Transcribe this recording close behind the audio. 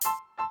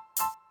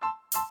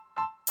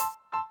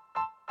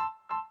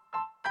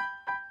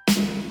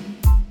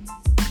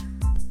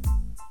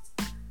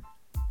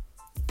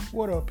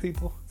What up,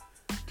 people?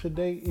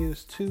 Today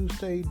is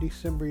Tuesday,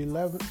 December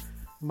 11th.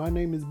 My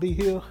name is B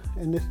Hill,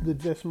 and this is the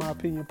Just My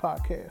Opinion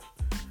podcast.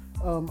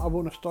 I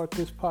want to start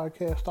this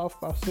podcast off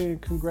by saying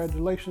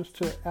congratulations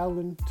to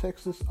Allen,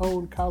 Texas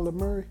owned Kyler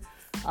Murray.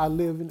 I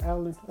live in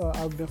Allen.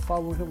 I've been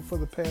following him for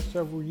the past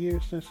several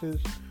years since his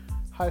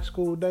high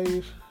school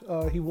days.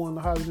 He won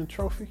the Heisman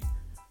Trophy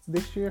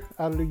this year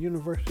out of the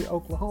University of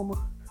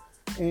Oklahoma,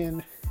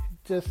 and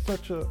just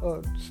such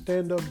a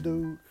stand-up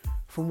dude.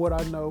 From what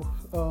I know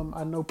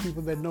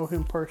people that know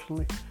him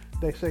personally.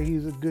 They say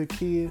he's a good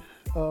kid.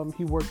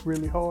 He worked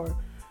really hard.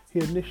 He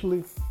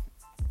initially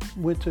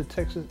went to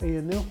Texas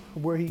A&M,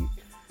 where he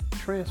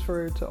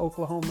transferred to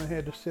Oklahoma and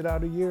had to sit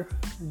out a year.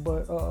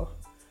 But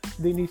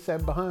then he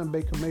sat behind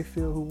Baker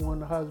Mayfield, who won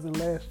the Heisman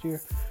last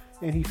year,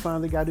 and he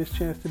finally got his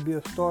chance to be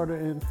a starter,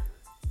 and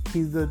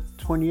he's the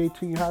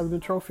 2018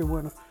 Heisman Trophy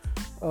winner.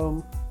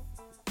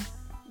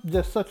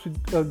 Just such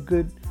a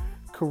good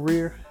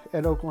career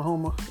at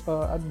Oklahoma.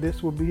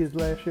 This will be his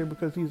last year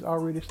because he's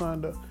already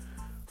signed a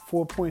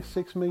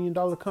 $4.6 million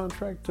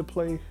contract to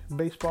play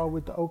baseball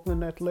with the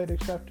Oakland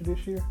Athletics after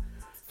this year.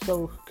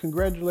 So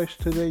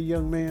congratulations to that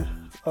young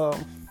man.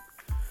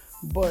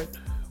 But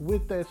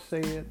with that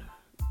said,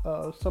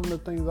 some of the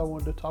things I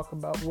wanted to talk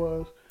about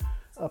was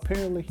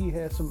apparently he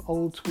had some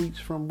old tweets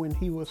from when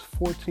he was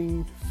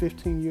 14,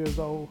 15 years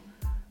old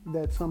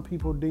that some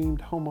people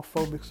deemed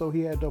homophobic. So he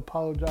had to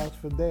apologize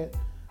for that.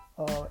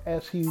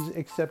 As he's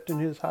accepting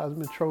his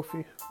Heisman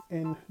Trophy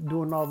and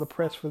doing all the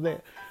press for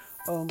that.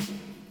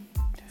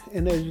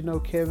 And as you know,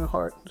 Kevin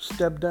Hart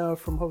stepped down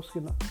from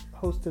hosting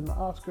the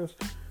Oscars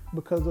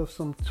because of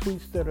some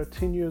tweets that are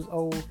 10 years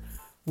old,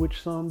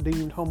 which some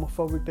deemed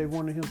homophobic. They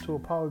wanted him to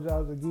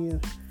apologize again.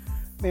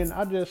 Man,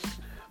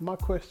 my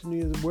question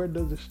is, where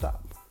does it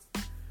stop?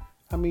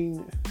 I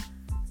mean,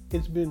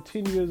 it's been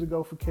 10 years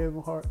ago for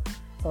Kevin Hart.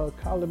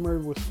 Kyler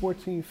Murray was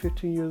 14,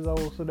 15 years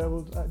old, so that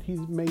was he's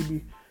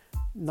maybe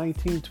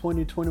 19,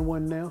 20,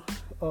 21 now.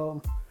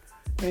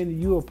 And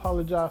you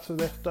apologize for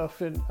that stuff.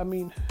 And I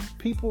mean,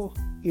 people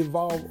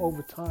evolve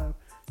over time.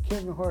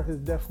 Kevin Hart has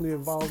definitely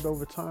evolved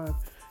over time.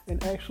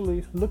 And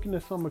actually, looking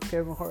at some of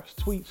Kevin Hart's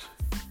tweets,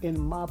 in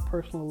my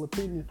personal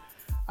opinion,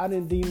 I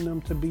didn't deem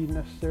them to be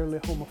necessarily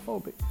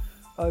homophobic.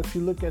 If you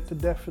look at the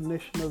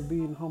definition of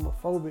being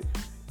homophobic,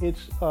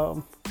 it's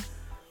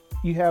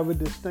you have a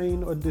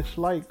disdain or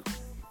dislike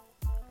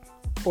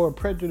or a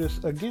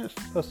prejudice against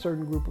a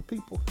certain group of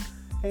people.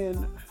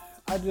 And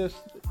I just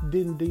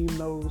didn't deem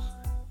those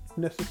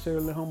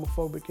necessarily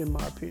homophobic in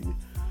my opinion.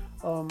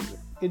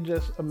 It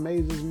just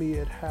amazes me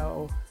at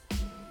how,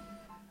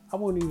 I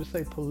won't even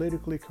say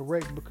politically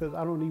correct, because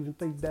I don't even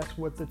think that's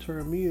what the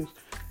term is.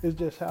 It's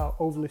just how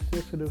overly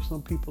sensitive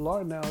some people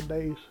are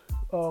nowadays.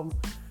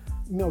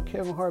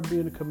 Kevin Hart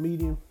being a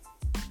comedian,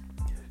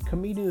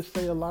 comedians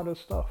say a lot of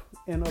stuff,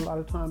 and a lot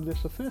of times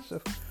it's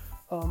offensive.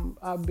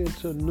 I've been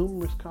to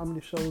numerous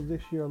comedy shows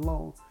this year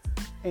alone,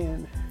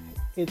 and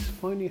it's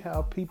funny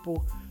how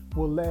people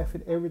will laugh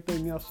at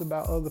everything else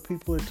about other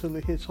people until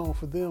it hits home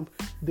for them.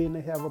 Then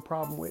they have a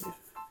problem with it.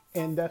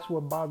 And that's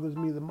what bothers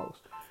me the most.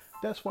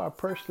 That's why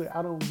personally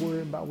I don't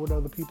worry about what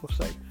other people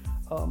say.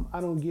 I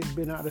don't get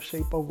bent out of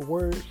shape over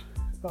words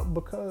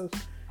because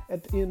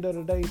at the end of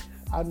the day,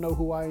 I know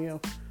who I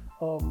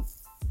am.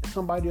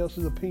 Somebody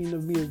else's opinion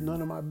of me is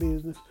none of my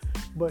business.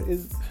 But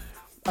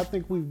I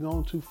think we've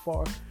gone too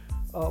far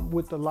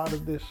with a lot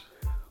of this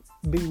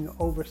being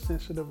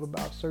oversensitive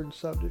about certain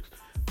subjects,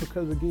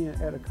 because again,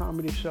 at a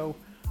comedy show,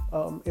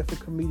 if a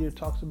comedian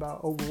talks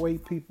about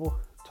overweight people,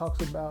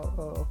 talks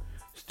about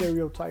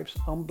stereotypes,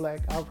 I'm black.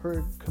 I've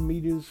heard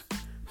comedians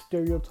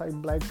stereotype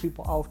black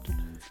people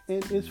often,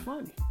 and it's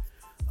funny.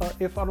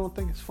 If I don't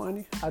think it's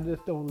funny, I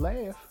just don't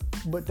laugh,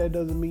 but that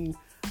doesn't mean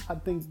I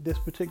think this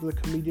particular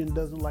comedian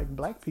doesn't like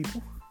black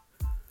people.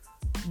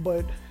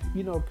 But,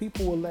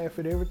 people will laugh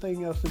at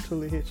everything else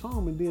until it hits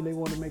home, and then they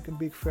want to make a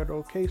big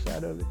federal case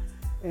out of it.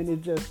 And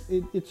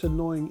it's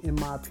annoying in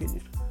my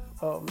opinion.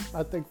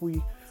 I think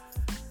we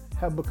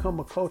have become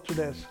a culture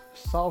that's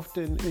soft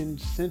and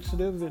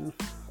sensitive and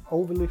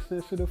overly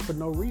sensitive for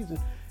no reason.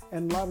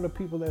 And a lot of the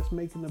people that's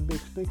making a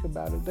big stink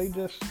about it, they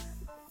just,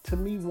 to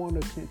me,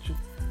 want attention.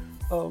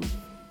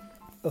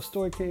 A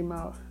story came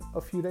out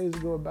a few days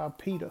ago about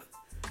PETA.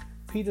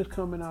 PETA's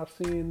coming out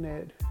saying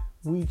that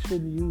we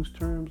shouldn't use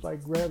terms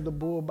like grab the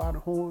bull by the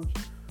horns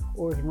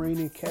or it's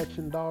raining cats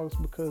and dogs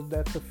because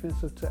that's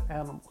offensive to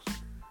animals.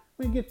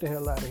 Get the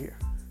hell out of here.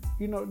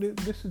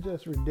 This is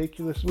just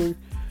ridiculous.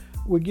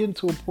 We're getting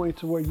to a point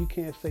to where you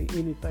can't say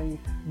anything,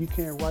 you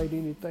can't write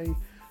anything,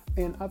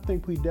 and I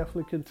think we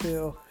definitely can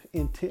tell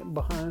intent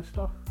behind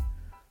stuff.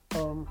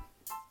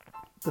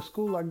 The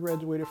school I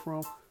graduated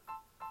from,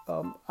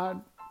 I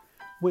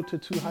went to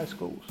two high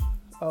schools.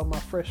 My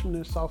freshman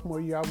and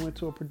sophomore year, I went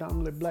to a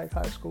predominantly black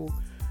high school,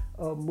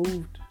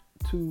 moved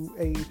to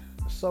a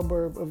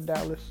suburb of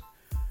Dallas.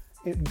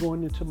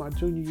 Going into my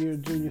senior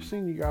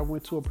year, I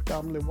went to a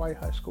predominantly white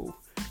high school.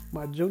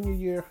 My junior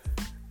year,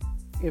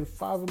 in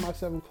 5 of my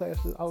 7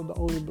 classes, I was the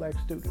only black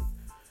student.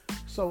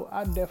 So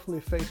I definitely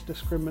faced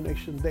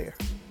discrimination there.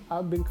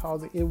 I've been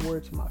called the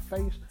N-word to my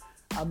face.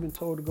 I've been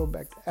told to go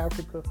back to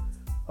Africa.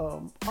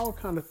 All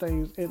kind of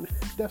things. And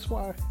that's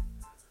why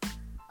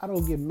I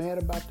don't get mad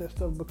about that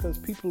stuff, because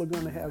people are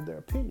going to have their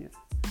opinion.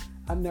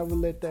 I never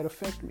let that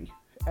affect me.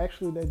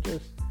 Actually,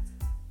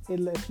 it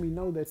lets me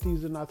know that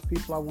these are not the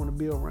people I want to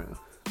be around.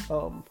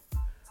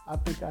 I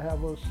think I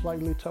have a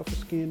slightly tougher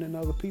skin than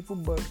other people,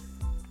 but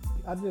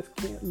I just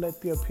can't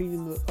let the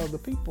opinion of other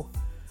people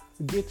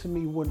get to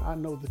me when I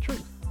know the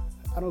truth.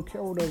 I don't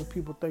care what other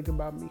people think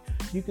about me.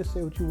 You can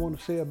say what you want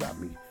to say about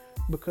me,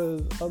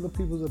 because other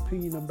people's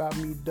opinion about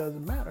me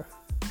doesn't matter.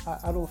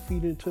 I don't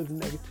feed into the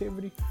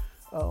negativity.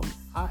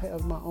 I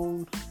have my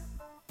own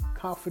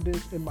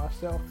confidence in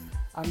myself.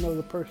 I know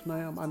the person I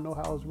am. I know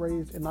how I was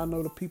raised, and I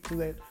know the people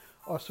that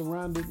I'm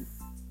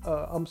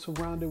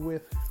surrounded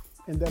with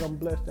and that I'm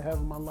blessed to have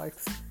in my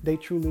life. They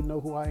truly know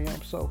who I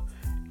am. So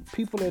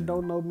people that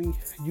don't know me,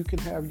 you can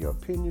have your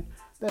opinion.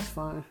 That's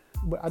fine.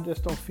 But I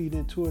just don't feed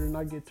into it, and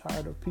I get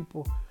tired of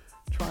people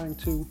trying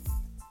to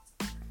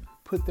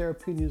put their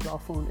opinions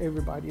off on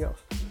everybody else.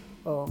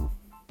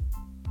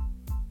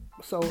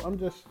 So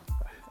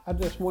I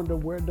just wonder,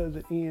 where does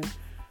it end?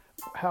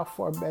 How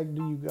far back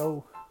do you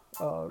go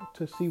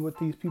to see what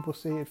these people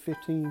said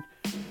 10,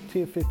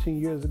 15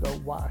 years ago?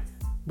 Why?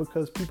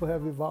 Because people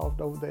have evolved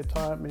over that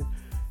time, and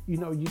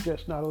you're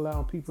just not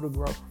allowing people to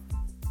grow.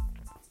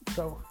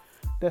 So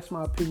that's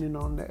my opinion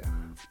on that.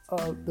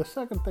 The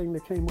second thing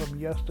that came up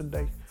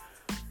yesterday,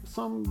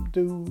 some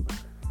dude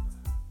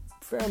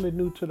fairly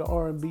new to the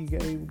R&B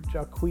game,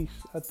 Jacquees,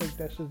 I think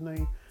that's his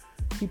name,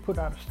 he put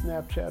out a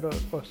Snapchat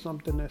or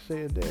something that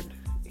said that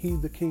he's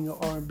the king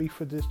of R&B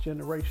for this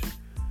generation.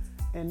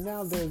 And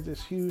now there's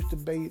this huge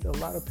debate. A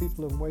lot of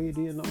people have weighed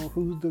in on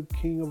who's the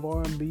king of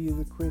R&B. Is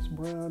it Chris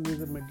Brown?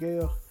 Is it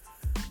Miguel?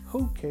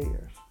 Who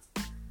cares?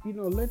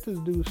 Let this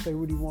dude say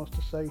what he wants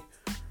to say.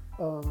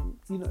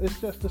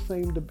 It's just the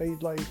same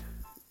debate like,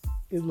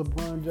 is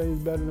LeBron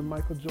James better than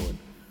Michael Jordan?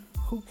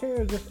 Who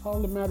cares? It's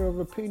all a matter of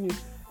opinion.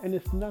 And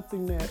it's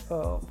nothing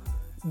that,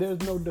 there's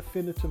no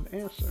definitive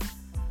answer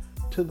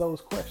to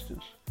those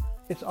questions.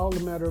 It's all a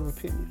matter of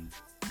opinion.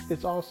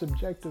 It's all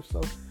subjective.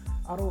 So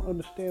I don't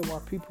understand why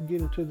people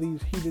get into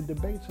these heated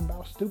debates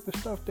about stupid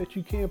stuff that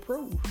you can't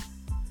prove.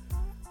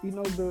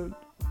 The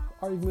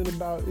argument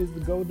about, is the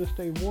Golden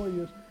State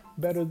Warriors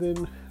better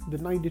than the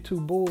 92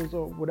 Bulls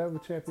or whatever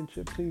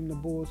championship team the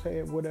Bulls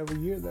had, whatever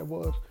year that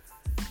was.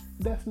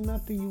 That's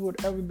nothing you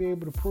would ever be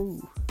able to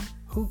prove.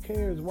 Who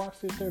cares? Why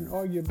sit there and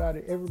argue about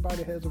it?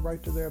 Everybody has a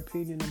right to their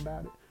opinion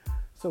about it.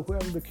 So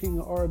whoever the king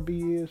of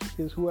R&B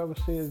is whoever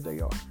says they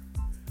are,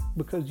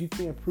 because you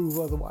can't prove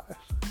otherwise.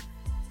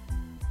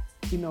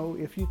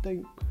 If you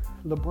think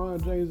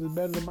LeBron James is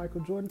better than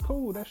Michael Jordan,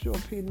 cool, that's your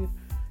opinion.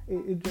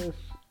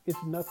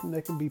 It's nothing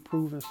that can be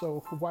proven.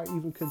 So why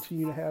even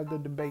continue to have the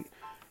debate?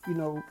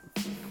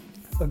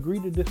 Agree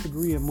to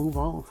disagree and move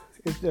on.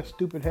 It's just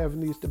stupid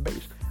having these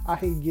debates. I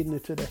hate getting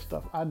into that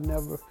stuff. I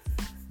never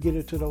get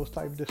into those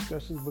type of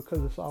discussions, because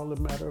it's all a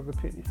matter of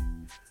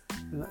opinion.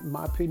 And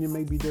my opinion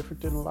may be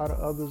different than a lot of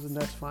others, and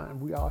that's fine.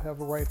 We all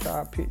have a right to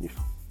our opinion.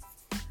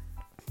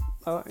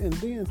 And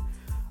then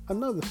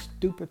another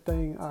stupid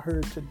thing I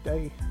heard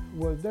today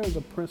was there's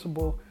a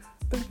principal,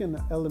 I think in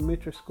the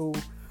elementary school,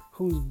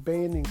 who's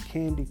banning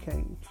candy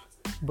canes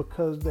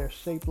because they're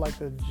shaped like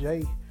a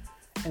J,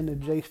 and the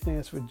J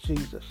stands for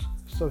Jesus.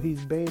 So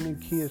he's banning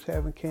kids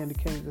having candy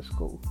canes at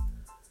school.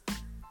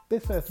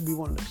 This has to be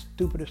one of the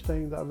stupidest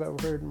things I've ever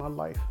heard in my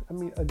life. I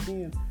mean,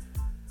 again,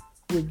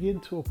 we're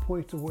getting to a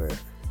point to where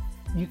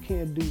you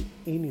can't do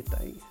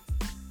anything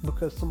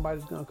because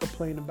somebody's going to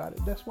complain about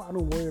it. That's why I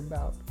don't worry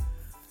about,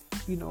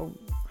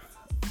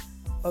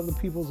 other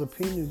people's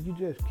opinions. You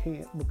just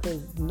can't,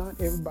 because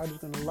not everybody's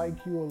going to like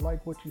you or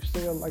like what you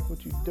say or like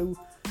what you do.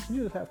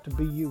 You just have to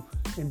be you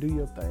and do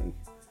your thing.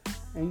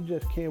 And you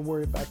just can't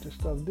worry about this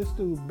stuff. This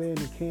dude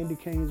banning candy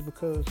canes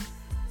because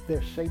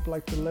they're shaped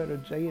like the letter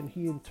J, and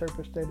he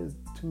interprets that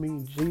to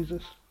mean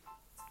Jesus.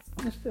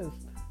 It's just,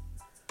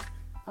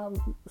 I've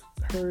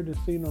heard and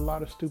seen a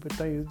lot of stupid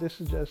things.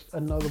 This is just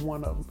another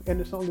one of them,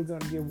 and it's only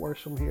going to get worse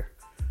from here.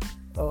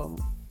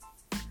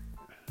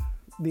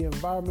 The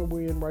environment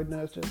we're in right now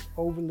is just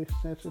overly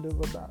sensitive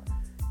about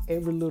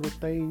every little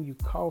thing. You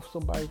cough,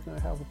 somebody's going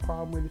to have a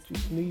problem with it. You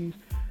sneeze,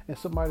 and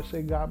somebody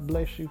say, God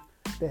bless you,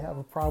 they have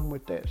a problem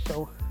with that.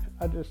 So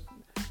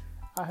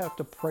I have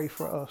to pray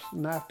for us,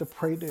 and I have to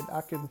pray that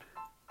I can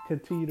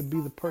continue to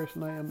be the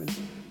person I am and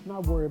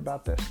not worry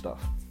about that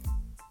stuff.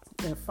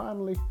 And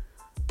finally,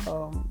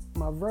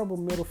 my verbal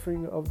middle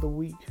finger of the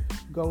week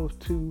goes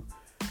to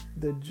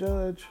the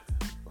judge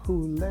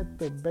who let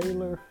the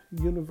Baylor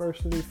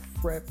University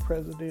frat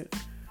president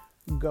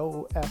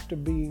go after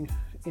being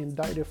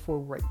indicted for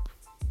rape.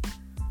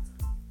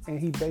 And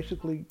he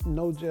basically,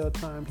 no jail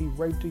time, he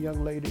raped a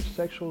young lady,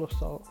 sexual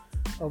assault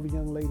of a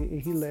young lady,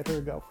 and he let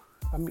her go.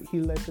 I mean, he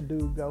let the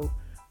dude go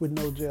with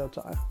no jail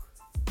time.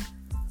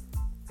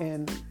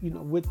 And,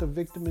 with the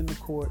victim in the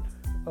court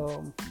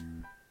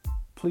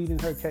pleading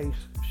her case,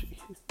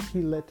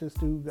 he let this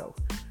dude go.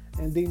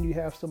 And then you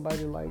have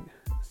somebody like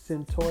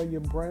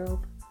Centoya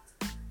Brown.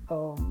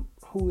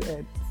 who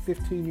at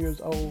 15 years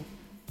old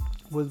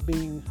was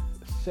being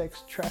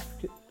sex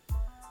trafficked.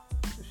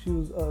 She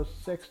was a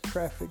sex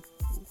trafficked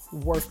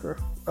worker,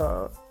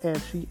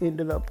 and she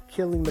ended up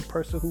killing the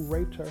person who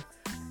raped her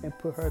and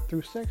put her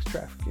through sex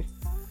trafficking.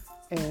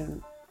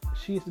 And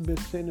she has been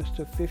sentenced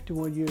to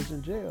 51 years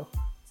in jail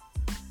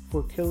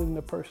for killing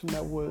the person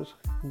that was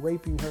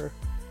raping her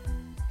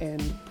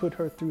and put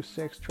her through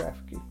sex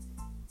trafficking.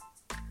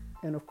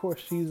 And of course,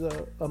 she's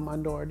a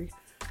minority,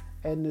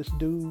 and this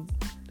dude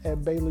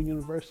at Baylor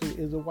University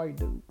is a white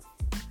dude.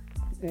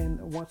 And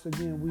once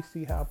again, we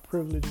see how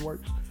privilege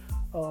works.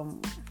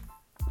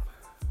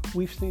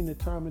 We've seen it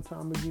time and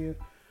time again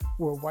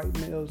where white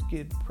males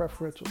get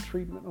preferential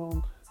treatment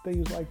on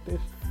things like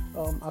this.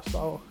 I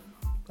saw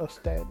a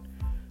stat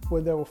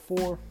where there were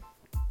 4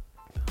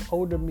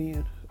 older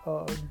men,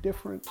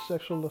 different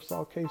sexual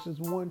assault cases.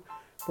 One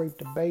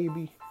raped a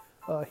baby.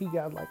 He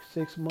got like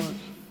 6 months.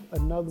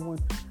 Another one,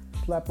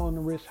 slap on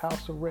the wrist,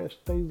 house arrest,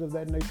 things of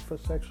that nature for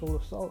sexual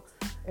assault.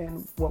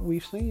 And what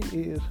we've seen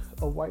is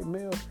a white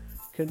male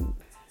can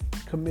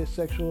commit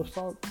sexual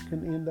assault,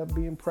 can end up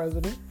being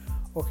president,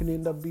 or can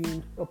end up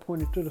being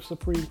appointed to the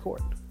Supreme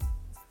Court.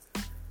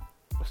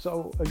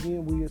 So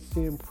again, we are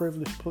seeing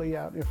privilege play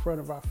out in front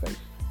of our face.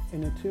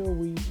 And until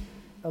we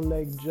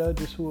elect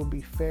judges who will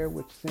be fair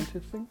with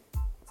sentencing,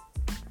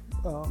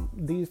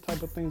 these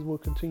type of things will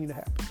continue to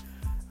happen.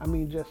 I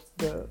mean, just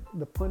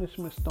the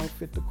punishments don't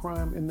fit the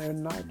crime, and they're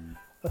not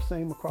the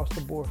same across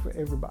the board for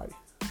everybody.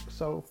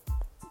 So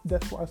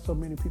that's why so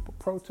many people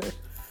protest.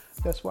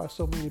 That's why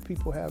so many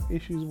people have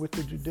issues with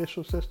the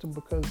judicial system,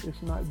 because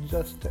it's not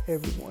just to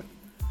everyone.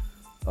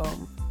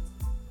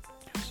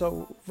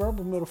 So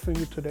verbal middle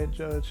finger to that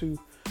judge who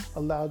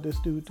allowed this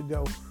dude to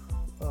go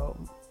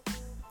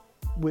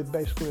with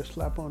basically a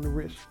slap on the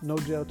wrist, no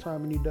jail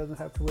time, and he doesn't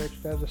have to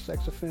register as a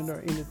sex offender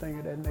or anything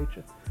of that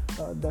nature.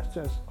 That's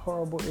just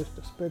horrible. It's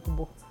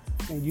despicable,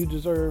 and you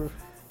deserve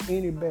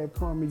any bad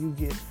karma you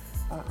get.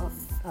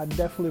 I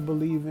definitely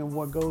believe in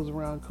what goes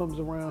around comes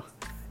around,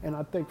 and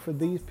I think for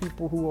these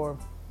people who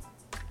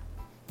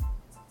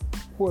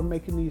are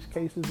making these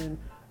cases and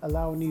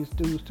allowing these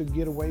dudes to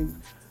get away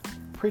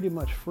pretty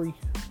much free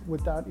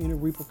without any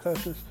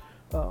repercussions,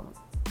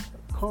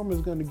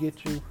 karma's going to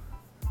get you.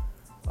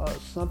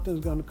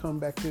 Something's going to come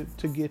back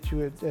to get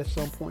you at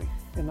some point,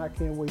 and I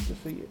can't wait to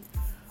see it.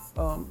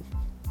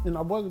 And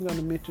I wasn't going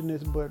to mention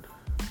this, but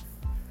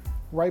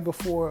right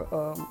before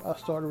I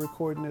started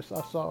recording this,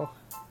 I saw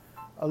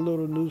a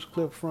little news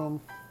clip from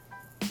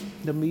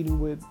the meeting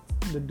with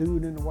the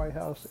dude in the White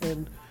House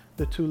and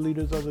the 2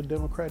 leaders of the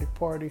Democratic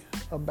Party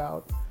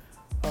about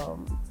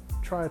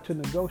trying to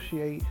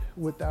negotiate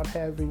without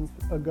having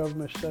a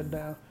government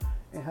shutdown,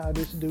 and how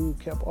this dude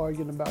kept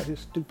arguing about his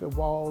stupid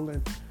wall,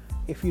 and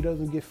if he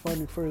doesn't get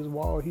funding for his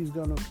wall, he's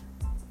gonna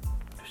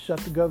shut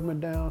the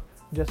government down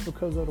just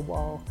because of the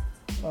wall.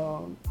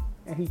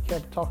 And he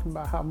kept talking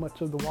about how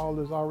much of the wall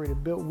is already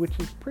built, which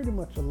is pretty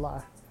much a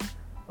lie.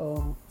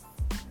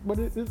 But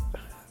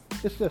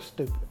it's just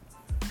stupid.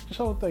 This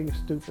whole thing is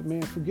stupid,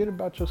 man. Forget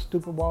about your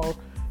stupid wall.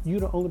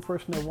 You're the only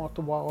person that wants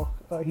the wall.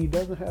 He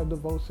doesn't have the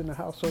votes in the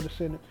House or the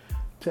Senate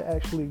to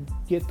actually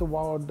get the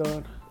wall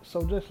done.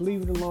 So just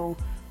leave it alone,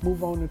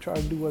 move on, and try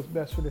to do what's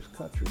best for this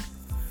country.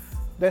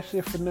 That's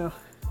it for now.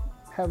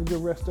 Have a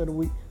good rest of the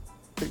week.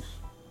 Peace.